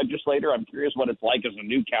new legislator. I'm curious what it's like as a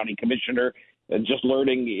new county commissioner, and just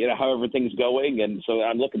learning how everything's going. And so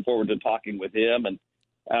I'm looking forward to talking with him. And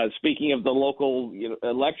speaking of the local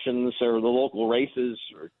elections or the local races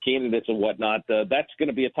or candidates and whatnot, that's going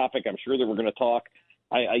to be a topic I'm sure that we're going to talk.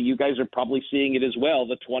 You guys are probably seeing it as well.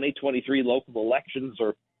 The 2023 local elections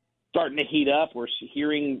are starting to heat up. We're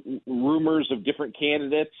hearing rumors of different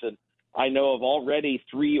candidates, and I know of already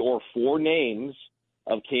 3 or 4 names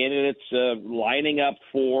of candidates lining up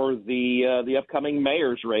for the upcoming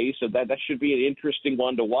mayor's race. So that should be an interesting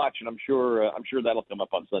one to watch, and I'm sure that'll come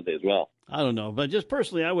up on Sunday as well. I don't know, but just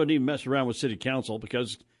personally, I wouldn't even mess around with city council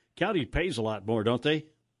because county pays a lot more, don't they?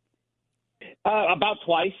 About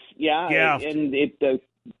twice, yeah. Yeah, and it's a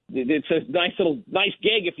nice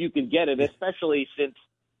gig if you can get it, especially since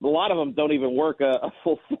a lot of them don't even work a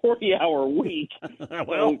full 40-hour week.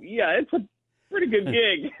 Well, so, yeah, Pretty good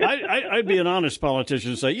gig. I'd be an honest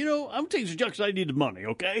politician and say, I'm taking some jobs because I need the money,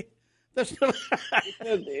 okay? That's not...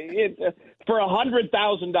 for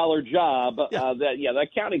 $100,000 job, the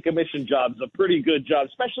county commission job's a pretty good job,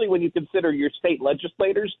 especially when you consider your state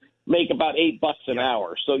legislators make about $8 an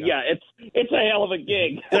hour. So it's a hell of a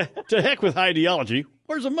gig. To heck with ideology.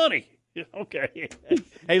 Where's the money? Okay.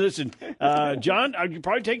 Hey, listen, John, I could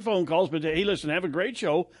probably take phone calls, but hey, listen, have a great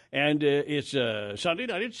show. And it's Sunday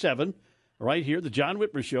night at 7, right here, the John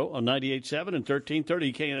Whitmer Show on 98.7 and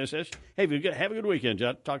 1330 KNSS. Hey, have a good weekend,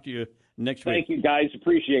 John. Talk to you next week. Thank you, guys.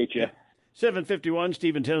 Appreciate you. 7:51,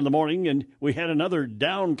 Stephen 10 in the morning, and we had another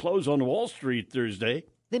down close on Wall Street Thursday.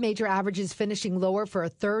 The major averages finishing lower for a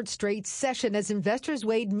third straight session as investors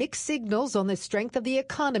weighed mixed signals on the strength of the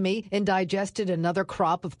economy and digested another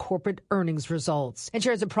crop of corporate earnings results. And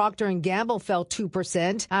shares of Procter & Gamble fell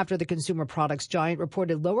 2% after the consumer products giant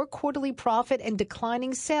reported lower quarterly profit and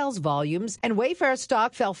declining sales volumes. And Wayfair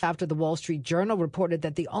stock fell after the Wall Street Journal reported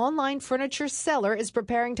that the online furniture seller is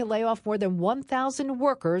preparing to lay off more than 1,000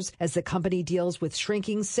 workers as the company deals with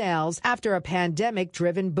shrinking sales after a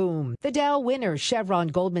pandemic-driven boom. The Dow winners, Chevron,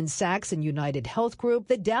 Goldman Sachs, and United Health Group.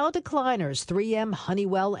 The Dow decliners, 3M,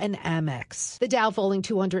 Honeywell, and Amex. The Dow falling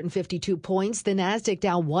 252 points. The Nasdaq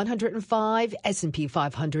down 105. S&P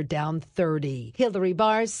 500 down 30. Hillary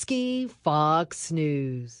Barsky, Fox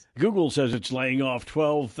News. Google says it's laying off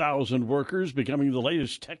 12,000 workers, becoming the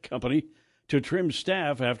latest tech company to trim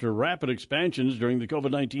staff after rapid expansions during the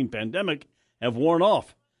COVID-19 pandemic have worn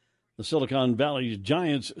off. The Silicon Valley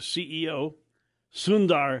giant's CEO,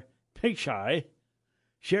 Sundar Pichai,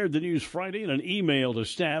 shared the news Friday in an email to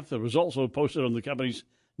staff that was also posted on the company's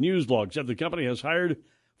news blog. Said the company has hired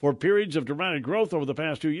for periods of dramatic growth over the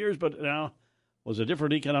past 2 years, but now was a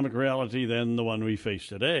different economic reality than the one we face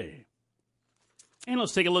today. And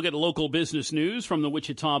let's take a look at local business news from the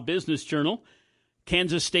Wichita Business Journal.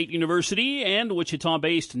 Kansas State University and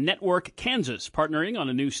Wichita-based Network Kansas partnering on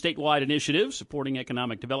a new statewide initiative supporting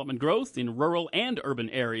economic development growth in rural and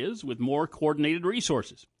urban areas with more coordinated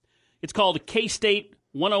resources. It's called K-State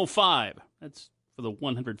 105. That's for the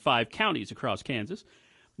 105 counties across Kansas.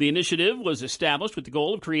 The initiative was established with the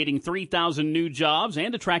goal of creating 3,000 new jobs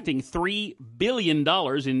and attracting $3 billion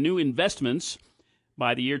in new investments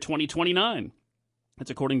by the year 2029.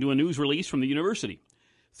 That's according to a news release from the university.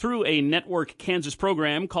 Through a Network Kansas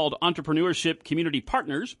program called Entrepreneurship Community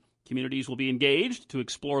Partners, communities will be engaged to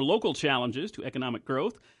explore local challenges to economic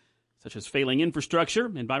growth, such as failing infrastructure,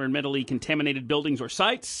 environmentally contaminated buildings or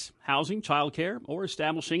sites, housing, childcare, or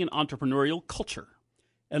establishing an entrepreneurial culture.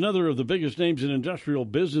 Another of the biggest names in industrial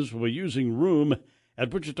business will be using Room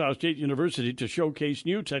at Wichita State University to showcase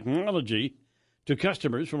new technology to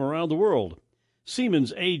customers from around the world.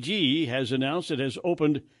 Siemens AG has announced it has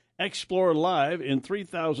opened Explore Live in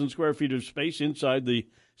 3,000 square feet of space inside the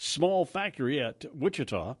small factory at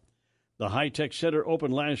Wichita. The high-tech center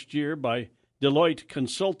opened last year by Deloitte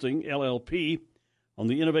Consulting, LLP, on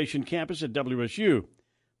the Innovation Campus at WSU.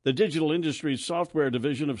 The Digital Industries Software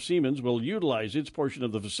Division of Siemens will utilize its portion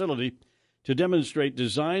of the facility to demonstrate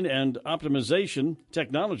design and optimization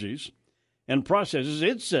technologies and processes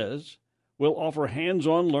it says will offer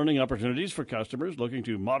hands-on learning opportunities for customers looking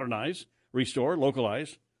to modernize, restore,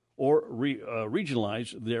 localize, or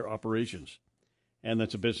regionalize their operations. And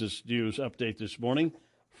that's a business news update this morning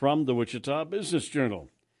from the Wichita Business Journal.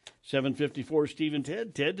 7:54, Steve and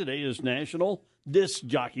Ted. Ted, today is National Disc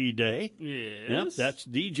Jockey Day. Yes. Yep, that's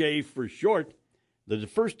DJ for short. The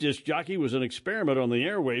first disc jockey was an experiment on the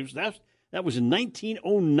airwaves. That was in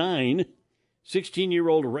 1909.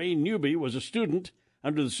 16-year-old Ray Newby was a student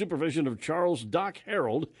under the supervision of Charles Doc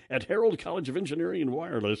Harold at Harold College of Engineering and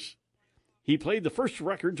Wireless. He played the first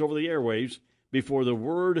records over the airwaves before the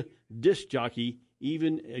word disc jockey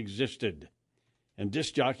even existed. And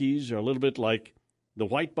disc jockeys are a little bit like the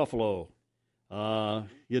white buffalo.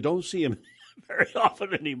 You don't see them very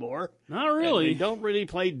often anymore. Not really. We don't really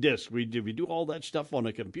play disc. We do all that stuff on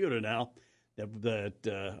a computer now that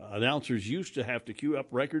announcers used to have to queue up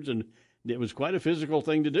records, and it was quite a physical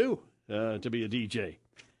thing to do to be a DJ.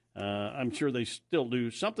 I'm sure they still do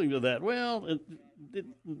something to that. Well, it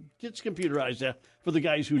gets computerized now for the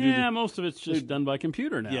guys who do. Yeah, most of it's just done by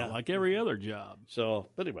computer now, like every other job. So,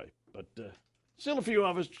 but anyway, still a few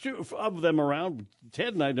of us, two of them around.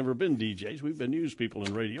 Ted and I have never been DJs. We've been news people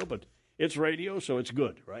in radio, but it's radio, so it's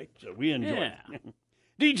good, right? So we enjoy it.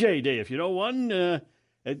 DJ Day, if you know one,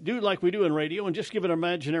 do like we do in radio and just give an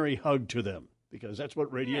imaginary hug to them, because that's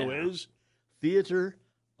what radio is, theater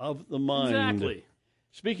of the mind. Exactly.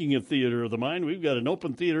 Speaking of theater of the mind, we've got an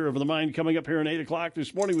open theater of the mind coming up here at 8 o'clock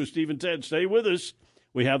this morning with Steve and Ted. Stay with us.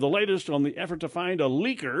 We have the latest on the effort to find a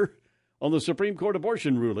leaker on the Supreme Court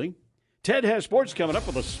abortion ruling. Ted has sports coming up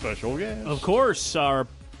with a special guest. Of course, our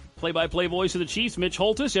play-by-play voice of the Chiefs, Mitch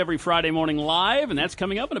Holthus, every Friday morning live, and that's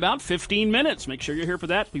coming up in about 15 minutes. Make sure you're here for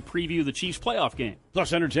that. We preview the Chiefs playoff game.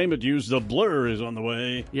 Plus entertainment news. The Blur is on the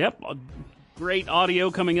way. Yep. Great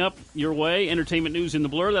audio coming up your way. Entertainment news in the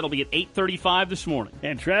Blur. That'll be at 8:35 this morning.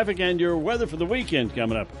 And traffic and your weather for the weekend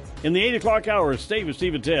coming up. In the 8 o'clock hour, stay with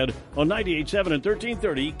Steve and Ted on 98.7 and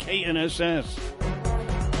 1330 KNSS.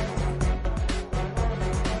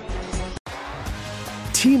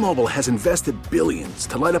 T-Mobile has invested billions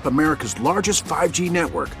to light up America's largest 5G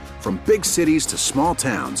network, from big cities to small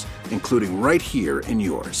towns, including right here in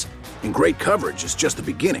yours. And great coverage is just the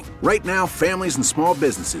beginning. Right now, families and small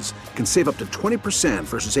businesses can save up to 20%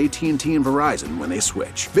 versus AT&T and Verizon when they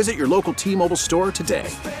switch. Visit your local T-Mobile store today.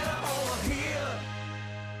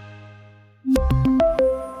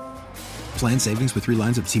 Plan savings with 3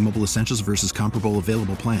 lines of T-Mobile Essentials versus comparable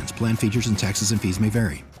available plans. Plan features and taxes and fees may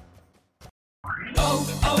vary.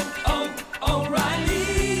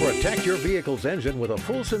 Protect your vehicle's engine with a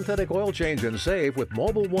full synthetic oil change and save with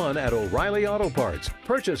Mobil 1 at O'Reilly Auto Parts.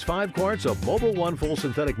 Purchase 5 quarts of Mobil 1 full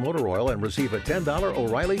synthetic motor oil and receive a $10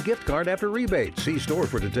 O'Reilly gift card after rebate. See store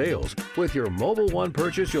for details. With your Mobil 1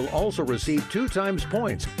 purchase, you'll also receive 2 times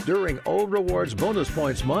points during O Rewards Bonus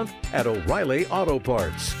Points Month at O'Reilly Auto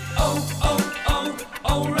Parts.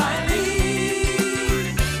 O'Reilly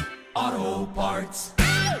Auto Parts.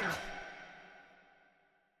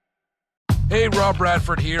 Hey, Rob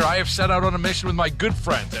Bradford here. I have set out on a mission with my good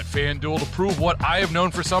friends at FanDuel to prove what I have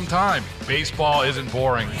known for some time. Baseball isn't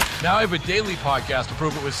boring. Now I have a daily podcast to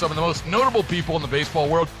prove it with some of the most notable people in the baseball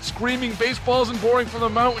world, screaming baseball isn't boring from the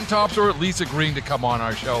mountaintops, or at least agreeing to come on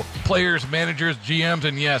our show. Players, managers, GMs,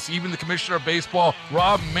 and yes, even the commissioner of baseball,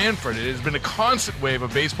 Rob Manfred. It has been a constant wave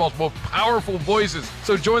of baseball's most powerful voices.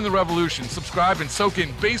 So join the revolution. Subscribe and soak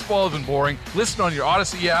in Baseball Isn't Boring. Listen on your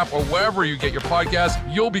Odyssey app or wherever you get your podcasts.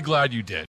 You'll be glad you did.